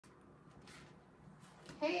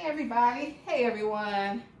Hey everybody, hey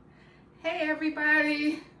everyone, hey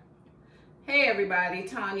everybody, hey everybody,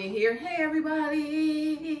 Tanya here, hey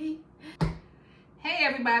everybody,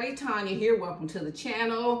 Tanya here, welcome to the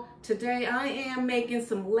channel. Today I am making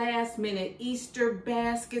some last minute Easter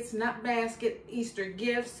baskets, Easter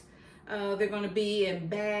gifts. They're going to be in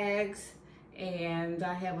bags and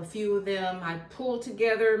I have a few of them. I pulled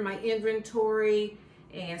together my inventory.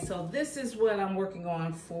 And so this is what I'm working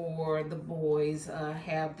on for the boys. I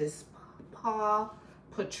have this Paw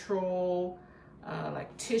Patrol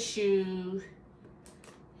like tissue,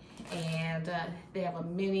 and they have a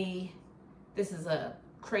mini, this is a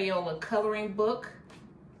Crayola coloring book,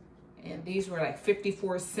 and these were like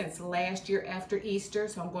 54 cents last year after Easter.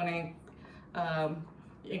 So I'm going to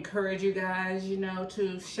encourage you guys, you know,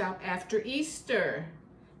 to shop after Easter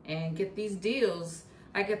and get these deals.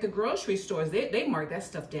 Like at the grocery stores, they mark that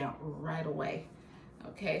stuff down right away.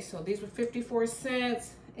 Okay, so these were 54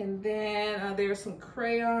 cents. And then there's some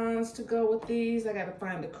crayons to go with these. I gotta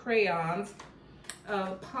find the crayons.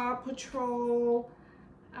 Paw Patrol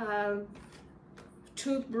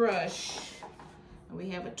toothbrush. We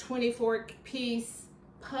have a 24-piece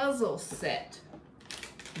puzzle set.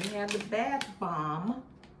 We have the bath bomb.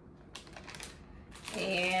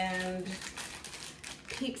 And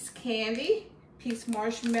Peeps candy. Peeps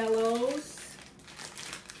marshmallows.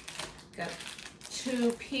 Got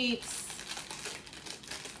 2 Peeps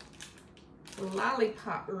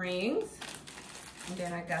lollipop rings. And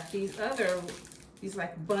then I got these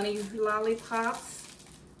like bunny lollipops.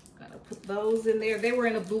 Gotta put those in there. They were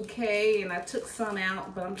in a bouquet and I took some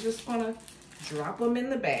out, but I'm just gonna drop them in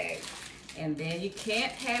the bag. And then you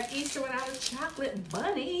can't have Easter without a chocolate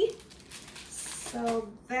bunny. So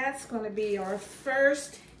that's gonna be our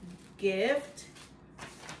first gift.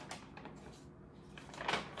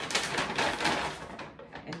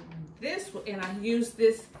 And I used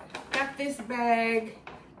this, got this bag.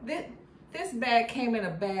 This bag came in a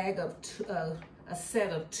bag of a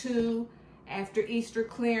set of 2 after Easter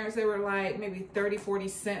clearance. They were like maybe 30-40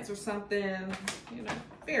 cents or something, you know,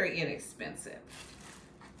 very inexpensive.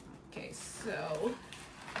 Okay, so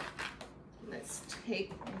let's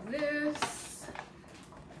take this,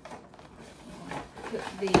 put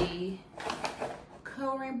the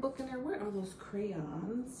coloring book in there. Where are those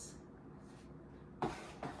crayons?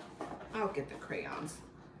 I'll get the crayons.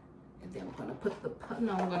 And then I'm gonna put I'm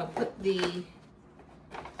gonna put the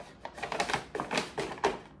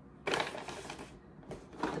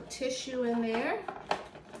tissue in there.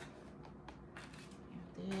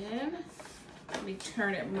 And then let me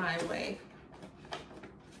turn it my way.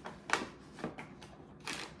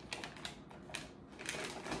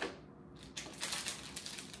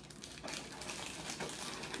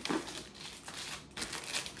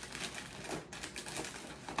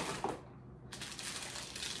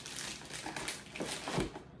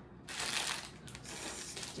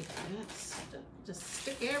 Just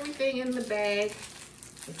stick everything in the bag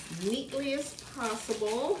as neatly as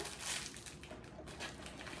possible.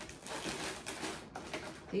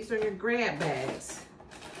 These are your grab bags.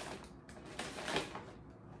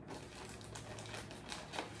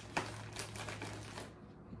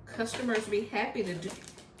 Customers will be happy to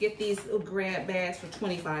get these little grab bags for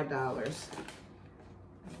 $25.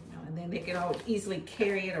 And then they can all easily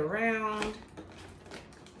carry it around.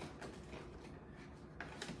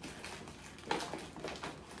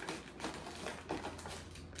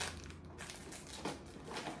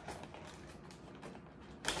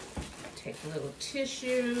 Take a little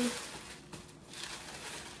tissue.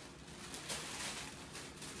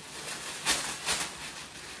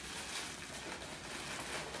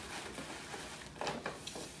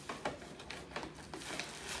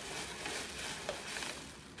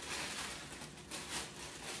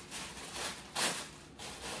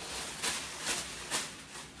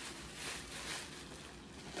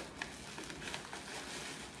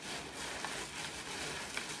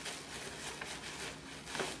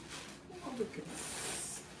 We can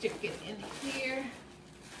stick it in here.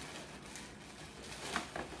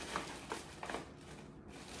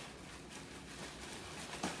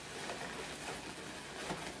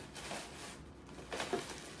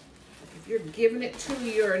 If you're giving it to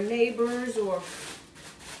your neighbors or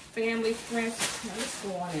family, friends, let's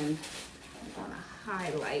go on and I'm going to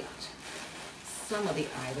highlight some of the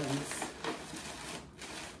items.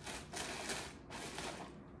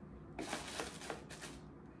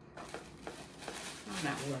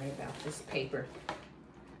 Not worry about this paper.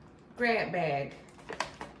 Grab bag.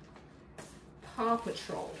 Paw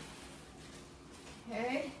Patrol.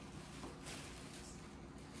 Okay.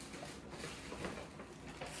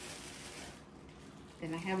 Then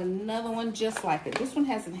And I have another one just like it. This one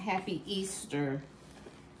has a Happy Easter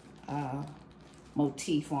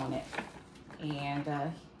motif on it.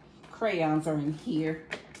 And crayons are in here.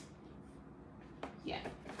 Yeah.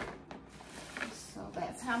 So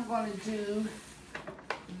that's how I'm going to do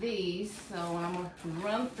these. So I'm going to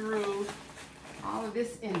run through all of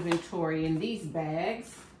this inventory in these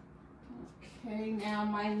bags. Okay, now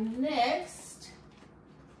my next.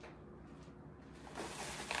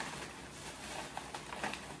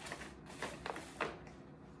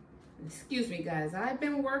 Excuse me guys, I've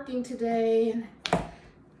been working today.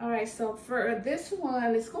 All right, so for this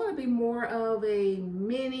one, it's going to be more of a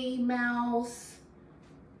Minnie Mouse,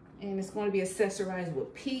 and it's going to be accessorized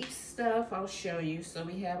with Peeps stuff. I'll show you. So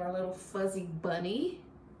we have our little fuzzy bunny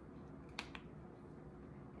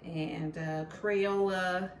and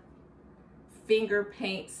Crayola finger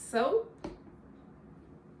paint soap,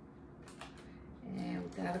 and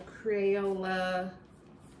we've got a Crayola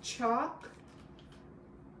chalk.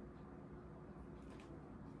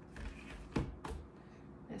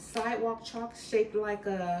 Sidewalk chalk shaped like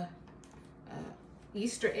a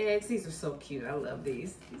Easter eggs. These are so cute. I love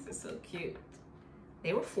these. These are so cute.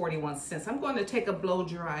 They were 41 cents. I'm going to take a blow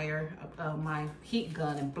dryer, my heat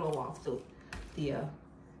gun, and blow off the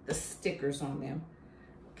stickers on them.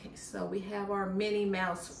 Okay, so we have our Minnie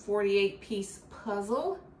Mouse 48-piece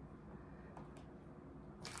puzzle.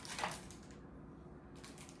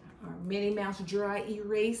 Our Minnie Mouse dry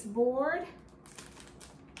erase board.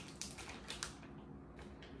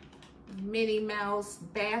 Minnie Mouse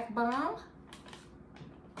bath bomb.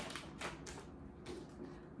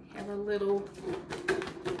 We have a little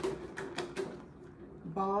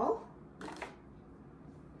ball.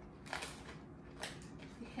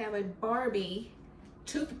 We have a Barbie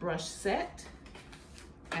toothbrush set.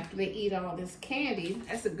 After they eat all this candy,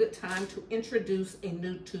 that's a good time to introduce a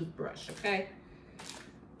new toothbrush, okay?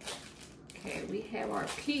 Okay, we have our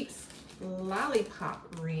Peeps lollipop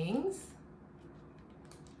rings.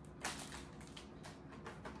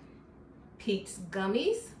 Peeps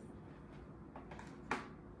gummies.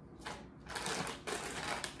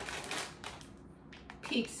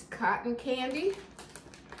 Peeps cotton candy.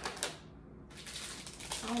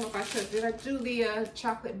 I don't know if I should, did I do the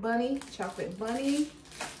chocolate bunny? Chocolate bunny.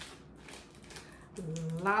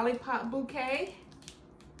 Lollipop bouquet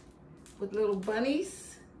with little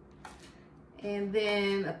bunnies. And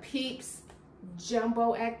then a Peeps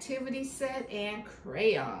jumbo activity set and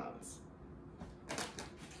crayons.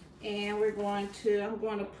 And I'm going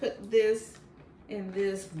to put this in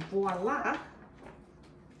this voila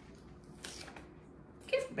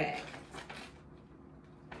gift bag.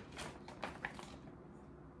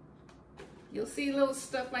 You'll see little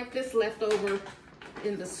stuff like this left over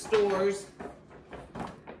in the stores,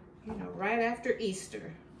 you know, right after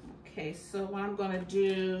Easter. Okay, so what I'm gonna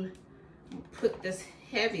do, I'm gonna put this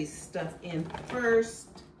heavy stuff in first.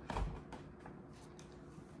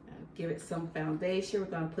 Give it some foundation. We're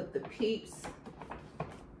going to put the Peeps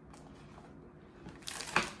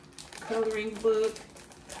coloring book.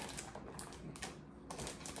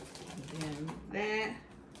 And then that.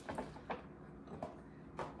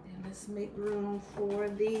 And let's make room for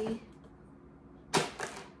the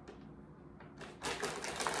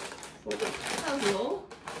puzzle.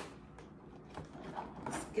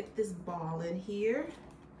 Let's get this ball in here.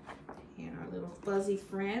 And our little fuzzy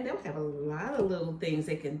friend, they'll have a lot of little things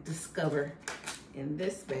they can discover in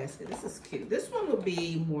this basket. This is cute. This one will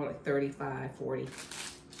be more like 35, 40.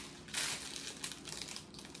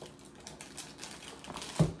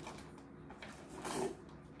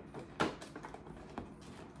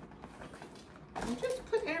 And just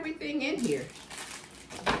put everything in here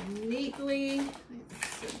neatly. Let's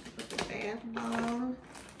see, put the bath bomb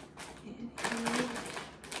in here.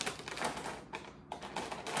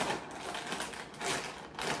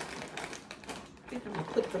 I think I'm gonna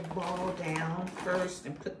put the ball down first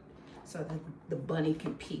and put so that the bunny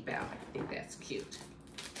can peep out. I think that's cute.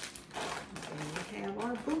 And we have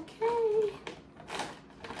our bouquet.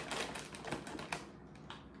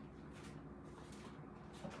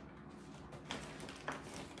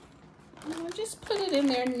 And we'll just put it in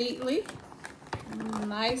there neatly,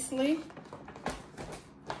 nicely.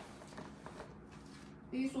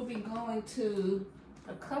 These will be going to,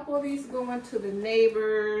 a couple of these going to the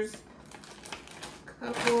neighbors,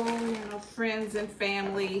 couple, you know, friends and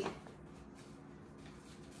family.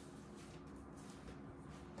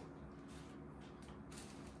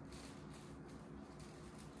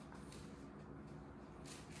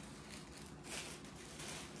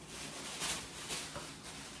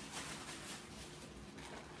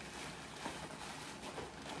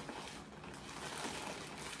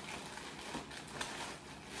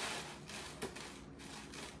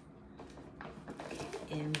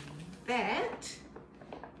 And that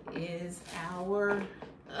is our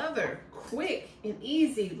other quick and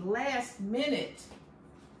easy last minute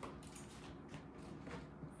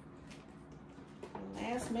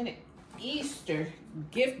Easter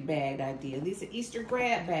gift bag idea. These are Easter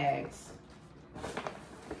grab bags.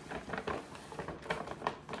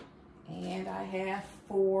 And I have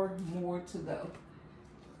 4 more to go.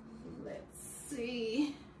 Let's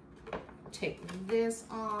see. Take this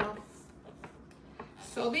off.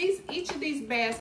 So each of these baskets